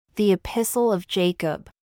The Epistle of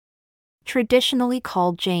Jacob, traditionally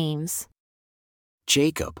called James.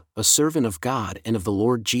 Jacob, a servant of God and of the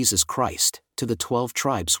Lord Jesus Christ, to the 12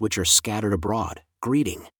 tribes which are scattered abroad,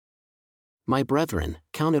 greeting. My brethren,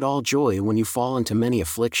 count it all joy when you fall into many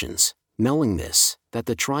afflictions, knowing this, that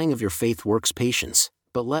the trying of your faith works patience,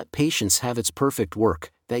 but let patience have its perfect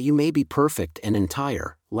work, that you may be perfect and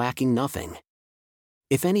entire, lacking nothing.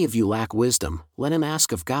 If any of you lack wisdom, let him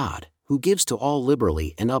ask of God, who gives to all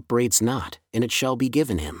liberally and upbraids not, and it shall be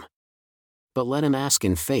given him. But let him ask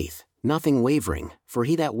in faith, nothing wavering, for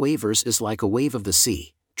he that wavers is like a wave of the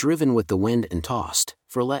sea, driven with the wind and tossed,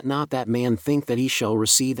 for let not that man think that he shall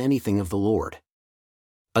receive anything of the Lord.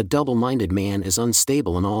 A double-minded man is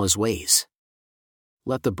unstable in all his ways.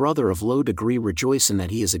 Let the brother of low degree rejoice in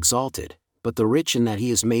that he is exalted, but the rich in that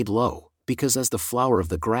he is made low, because as the flower of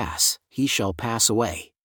the grass, he shall pass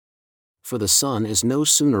away. For the sun is no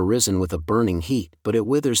sooner risen with a burning heat, but it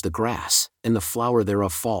withers the grass, and the flower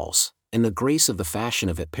thereof falls, and the grace of the fashion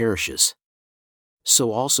of it perishes.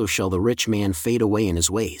 So also shall the rich man fade away in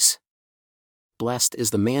his ways. Blessed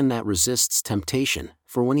is the man that resists temptation,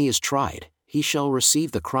 for when he is tried, he shall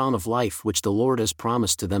receive the crown of life which the Lord has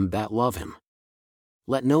promised to them that love him.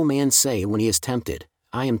 Let no man say when he is tempted,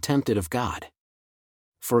 I am tempted of God.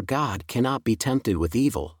 For God cannot be tempted with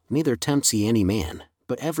evil, neither tempts he any man,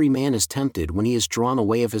 but every man is tempted when he is drawn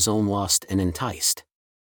away of his own lust and enticed.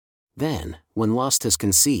 Then, when lust has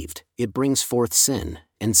conceived, it brings forth sin,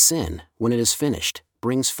 and sin, when it is finished,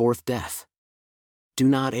 brings forth death. Do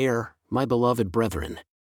not err, my beloved brethren.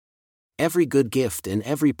 Every good gift and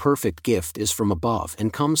every perfect gift is from above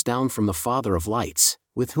and comes down from the Father of lights,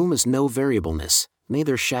 with whom is no variableness,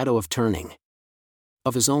 neither shadow of turning.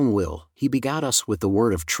 Of his own will, he begot us with the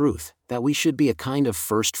word of truth, that we should be a kind of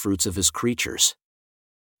first fruits of his creatures.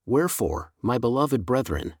 Wherefore, my beloved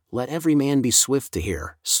brethren, let every man be swift to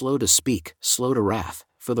hear, slow to speak, slow to wrath,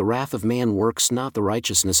 for the wrath of man works not the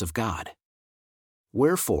righteousness of God.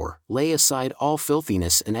 Wherefore, lay aside all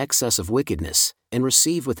filthiness and excess of wickedness, and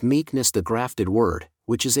receive with meekness the grafted word,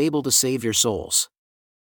 which is able to save your souls.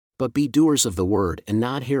 But be doers of the word and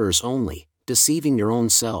not hearers only, deceiving your own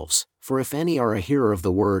selves, for if any are a hearer of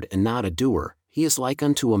the word and not a doer, he is like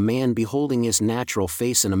unto a man beholding his natural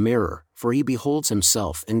face in a mirror, for he beholds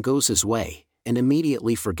himself and goes his way, and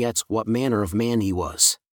immediately forgets what manner of man he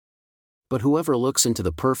was. But whoever looks into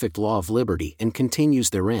the perfect law of liberty and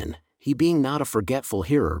continues therein, he being not a forgetful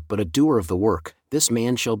hearer but a doer of the work, this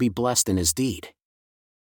man shall be blessed in his deed.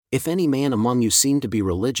 If any man among you seem to be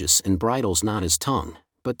religious and bridles not his tongue,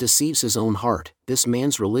 but deceives his own heart, this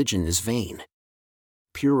man's religion is vain.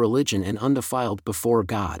 Pure religion and undefiled before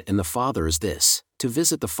God and the Father is this, to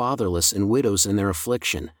visit the fatherless and widows in their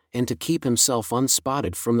affliction, and to keep himself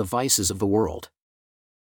unspotted from the vices of the world.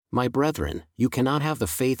 My brethren, you cannot have the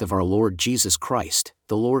faith of our Lord Jesus Christ,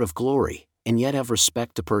 the Lord of glory, and yet have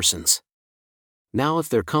respect to persons. Now if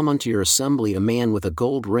there come unto your assembly a man with a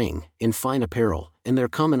gold ring, in fine apparel, and there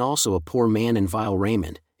come in also a poor man in vile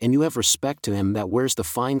raiment, and you have respect to him that wears the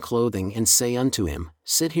fine clothing, and say unto him,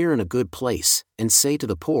 Sit here in a good place, and say to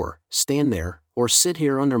the poor, Stand there, or sit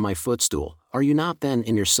here under my footstool, are you not then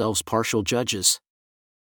in yourselves partial judges?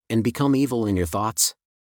 And become evil in your thoughts?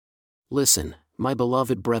 Listen, my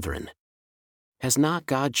beloved brethren. Has not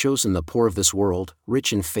God chosen the poor of this world,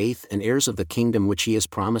 rich in faith and heirs of the kingdom which he has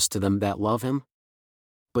promised to them that love him?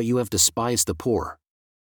 But you have despised the poor.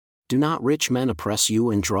 Do not rich men oppress you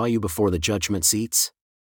and draw you before the judgment seats?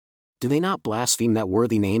 Do they not blaspheme that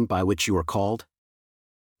worthy name by which you are called?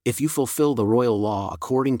 If you fulfill the royal law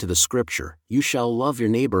according to the Scripture, you shall love your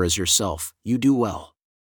neighbor as yourself, you do well.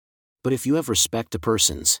 But if you have respect to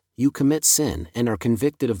persons, you commit sin and are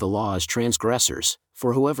convicted of the law as transgressors,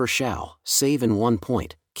 for whoever shall, save in one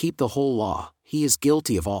point, keep the whole law, he is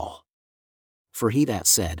guilty of all. For he that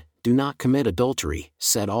said, Do not commit adultery,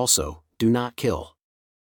 said also, Do not kill.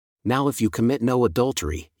 Now if you commit no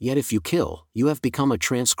adultery, yet if you kill, you have become a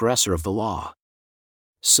transgressor of the law.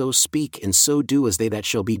 So speak and so do as they that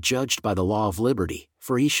shall be judged by the law of liberty,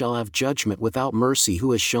 for he shall have judgment without mercy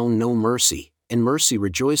who has shown no mercy, and mercy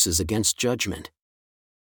rejoices against judgment.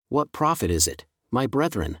 What profit is it, my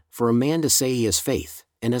brethren, for a man to say he has faith,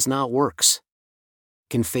 and has not works?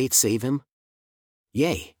 Can faith save him?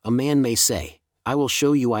 Yea, a man may say, I will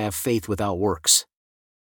show you I have faith without works.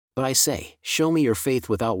 But I say, show me your faith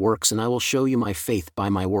without works and I will show you my faith by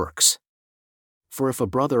my works. For if a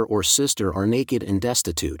brother or sister are naked and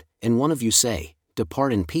destitute, and one of you say,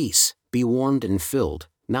 Depart in peace, be warmed and filled,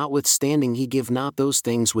 notwithstanding he give not those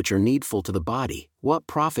things which are needful to the body, what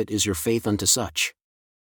profit is your faith unto such?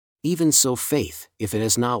 Even so faith, if it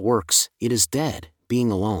has not works, it is dead,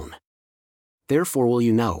 being alone. Therefore will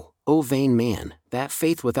you know, O vain man, that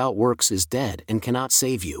faith without works is dead and cannot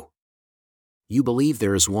save you. You believe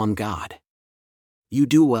there is one God. You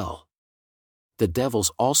do well. The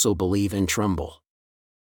devils also believe and tremble.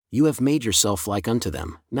 You have made yourself like unto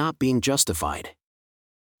them, not being justified.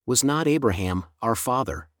 Was not Abraham, our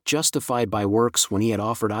father, justified by works when he had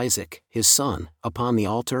offered Isaac, his son, upon the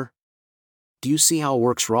altar? Do you see how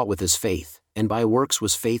works wrought with his faith, and by works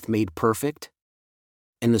was faith made perfect?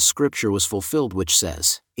 And the scripture was fulfilled which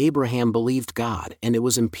says, Abraham believed God, and it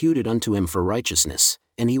was imputed unto him for righteousness,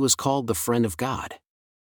 and he was called the friend of God.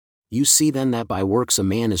 You see then that by works a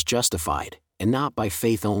man is justified, and not by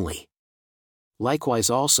faith only.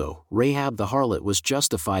 Likewise also, Rahab the harlot was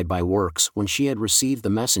justified by works when she had received the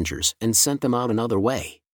messengers and sent them out another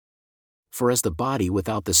way. For as the body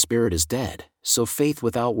without the spirit is dead, so faith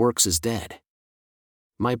without works is dead.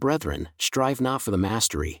 My brethren, strive not for the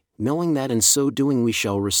mastery, knowing that in so doing we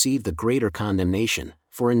shall receive the greater condemnation,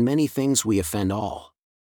 for in many things we offend all.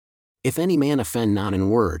 If any man offend not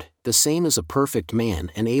in word, the same is a perfect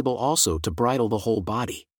man and able also to bridle the whole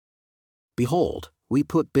body. Behold, we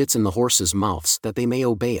put bits in the horses' mouths that they may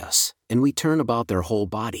obey us, and we turn about their whole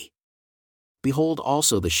body. Behold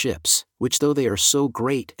also the ships, which though they are so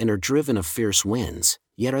great and are driven of fierce winds,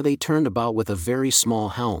 yet are they turned about with a very small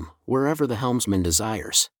helm, wherever the helmsman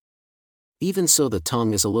desires. Even so the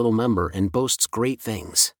tongue is a little member and boasts great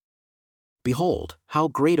things. Behold, how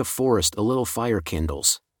great a forest a little fire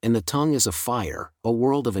kindles, and the tongue is a fire, a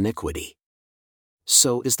world of iniquity.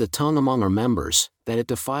 So is the tongue among our members, that it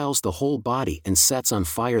defiles the whole body and sets on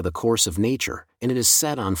fire the course of nature, and it is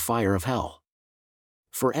set on fire of hell.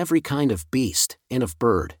 For every kind of beast, and of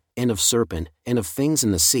bird, and of serpent, and of things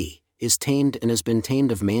in the sea, is tamed and has been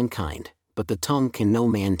tamed of mankind, but the tongue can no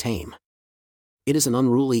man tame. It is an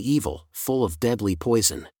unruly evil, full of deadly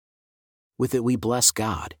poison. With it we bless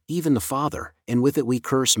God, even the Father, and with it we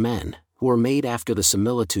curse men, who are made after the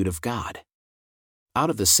similitude of God. Out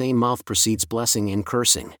of the same mouth proceeds blessing and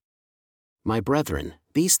cursing. My brethren,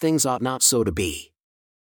 these things ought not so to be.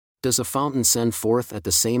 Does a fountain send forth at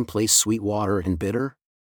the same place sweet water and bitter?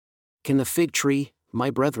 Can the fig tree, my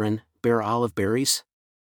brethren, bear olive berries?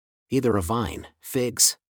 Either a vine,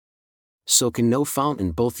 figs? So can no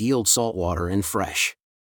fountain both yield salt water and fresh.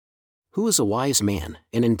 Who is a wise man,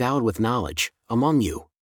 and endowed with knowledge, among you?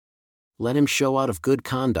 Let him show out of good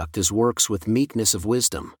conduct his works with meekness of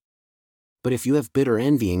wisdom. But if you have bitter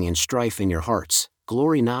envying and strife in your hearts,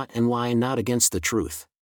 glory not and lie not against the truth.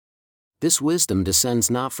 This wisdom descends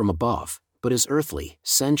not from above, but is earthly,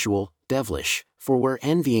 sensual, devilish, for where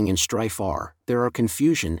envying and strife are, there are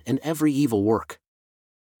confusion and every evil work.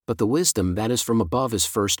 But the wisdom that is from above is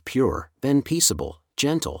first pure, then peaceable,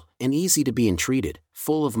 gentle, and easy to be entreated,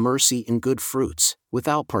 full of mercy and good fruits,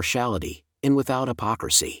 without partiality, and without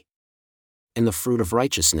hypocrisy. And the fruit of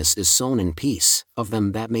righteousness is sown in peace, of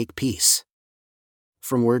them that make peace.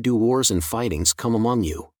 From where do wars and fightings come among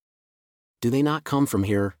you? Do they not come from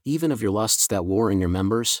here, even of your lusts that war in your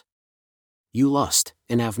members? You lust,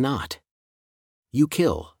 and have not. You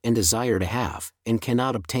kill, and desire to have, and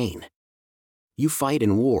cannot obtain. You fight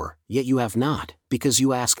in war, yet you have not, because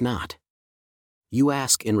you ask not. You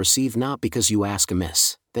ask and receive not because you ask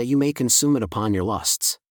amiss, that you may consume it upon your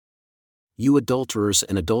lusts. You adulterers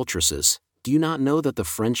and adulteresses, do you not know that the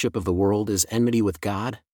friendship of the world is enmity with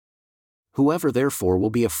God? Whoever therefore will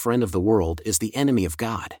be a friend of the world is the enemy of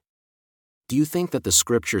God. Do you think that the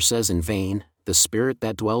Scripture says in vain, the Spirit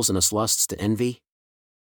that dwells in us lusts to envy?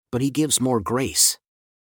 But he gives more grace.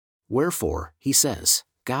 Wherefore, he says,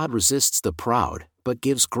 God resists the proud, but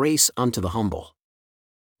gives grace unto the humble.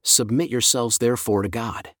 Submit yourselves therefore to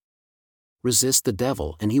God. Resist the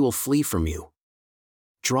devil and he will flee from you.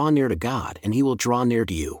 Draw near to God and he will draw near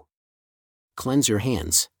to you. Cleanse your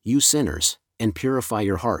hands, you sinners, and purify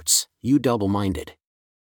your hearts, you double-minded.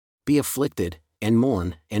 Be afflicted, and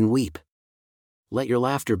mourn, and weep. Let your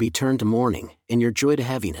laughter be turned to mourning, and your joy to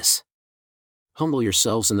heaviness. Humble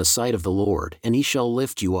yourselves in the sight of the Lord, and he shall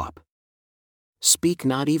lift you up. Speak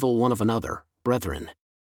not evil one of another, brethren.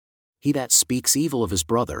 He that speaks evil of his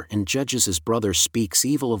brother and judges his brother speaks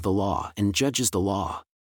evil of the law and judges the law.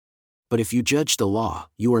 But if you judge the law,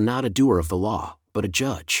 you are not a doer of the law, but a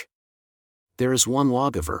judge. There is one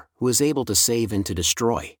lawgiver, who is able to save and to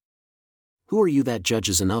destroy. Who are you that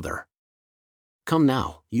judges another? Come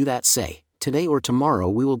now, you that say, today or tomorrow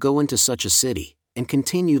we will go into such a city, and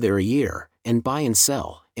continue there a year, and buy and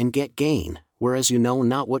sell, and get gain, whereas you know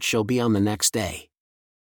not what shall be on the next day.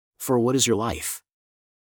 For what is your life?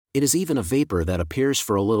 It is even a vapor that appears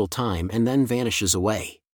for a little time and then vanishes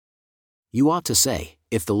away. You ought to say,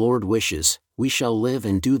 if the Lord wishes, we shall live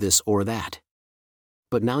and do this or that.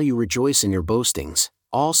 But now you rejoice in your boastings,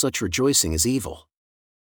 All such rejoicing is evil.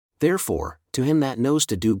 Therefore, to him that knows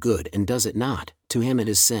to do good and does it not, to him it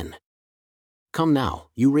is sin. Come now,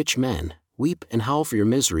 you rich men, weep and howl for your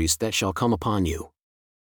miseries that shall come upon you.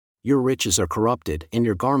 Your riches are corrupted, and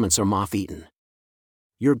your garments are moth-eaten.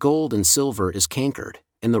 Your gold and silver is cankered,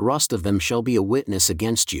 and the rust of them shall be a witness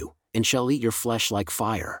against you, and shall eat your flesh like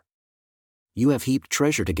fire. You have heaped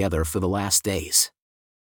treasure together for the last days.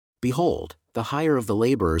 Behold, the hire of the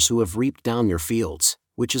laborers who have reaped down your fields,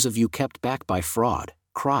 which is of you kept back by fraud,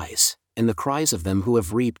 cries, and the cries of them who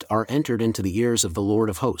have reaped are entered into the ears of the Lord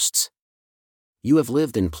of hosts. You have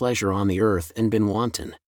lived in pleasure on the earth and been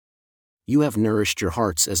wanton. You have nourished your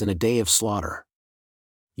hearts as in a day of slaughter.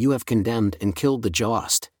 You have condemned and killed the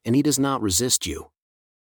just, and he does not resist you.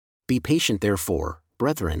 Be patient therefore,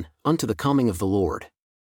 brethren, unto the coming of the Lord.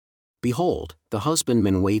 Behold, the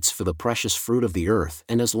husbandman waits for the precious fruit of the earth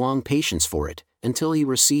and has long patience for it, until he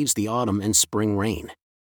receives the autumn and spring rain.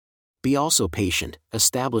 Be also patient,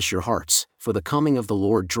 establish your hearts, for the coming of the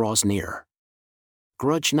Lord draws near.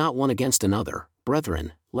 Grudge not one against another,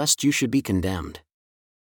 brethren, lest you should be condemned.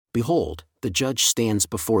 Behold, the judge stands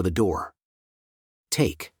before the door.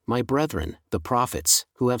 Take, my brethren, the prophets,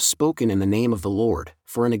 who have spoken in the name of the Lord,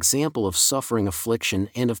 for an example of suffering affliction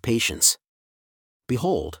and of patience.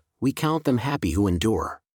 Behold, we count them happy who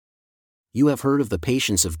endure. You have heard of the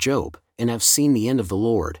patience of Job, and have seen the end of the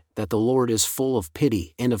Lord, that the Lord is full of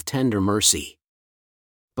pity and of tender mercy.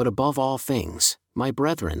 But above all things, my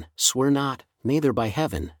brethren, swear not, neither by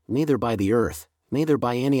heaven, neither by the earth, neither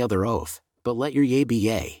by any other oath, but let your yea be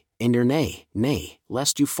yea, and your nay, nay,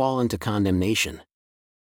 lest you fall into condemnation.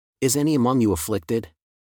 Is any among you afflicted?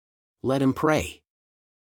 Let him pray.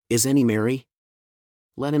 Is any merry?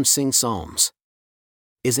 Let him sing psalms.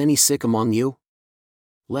 Is any sick among you?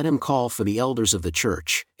 Let him call for the elders of the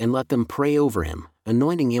church, and let them pray over him,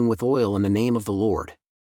 anointing him with oil in the name of the Lord.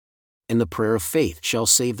 And the prayer of faith shall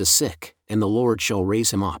save the sick, and the Lord shall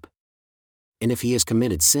raise him up. And if he has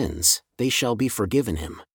committed sins, they shall be forgiven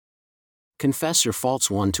him. Confess your faults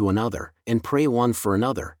one to another, and pray one for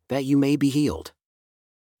another, that you may be healed.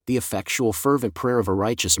 The effectual fervent prayer of a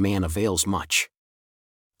righteous man avails much.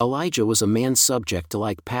 Elijah was a man subject to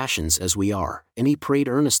like passions as we are, and he prayed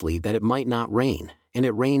earnestly that it might not rain, and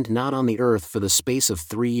it rained not on the earth for the space of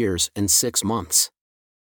 3 years and 6 months.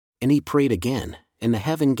 And he prayed again, and the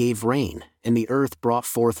heaven gave rain, and the earth brought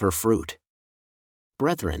forth her fruit.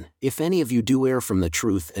 Brethren, if any of you do err from the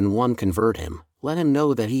truth and one convert him, let him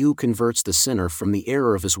know that he who converts the sinner from the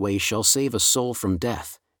error of his way shall save a soul from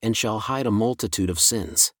death, and shall hide a multitude of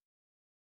sins.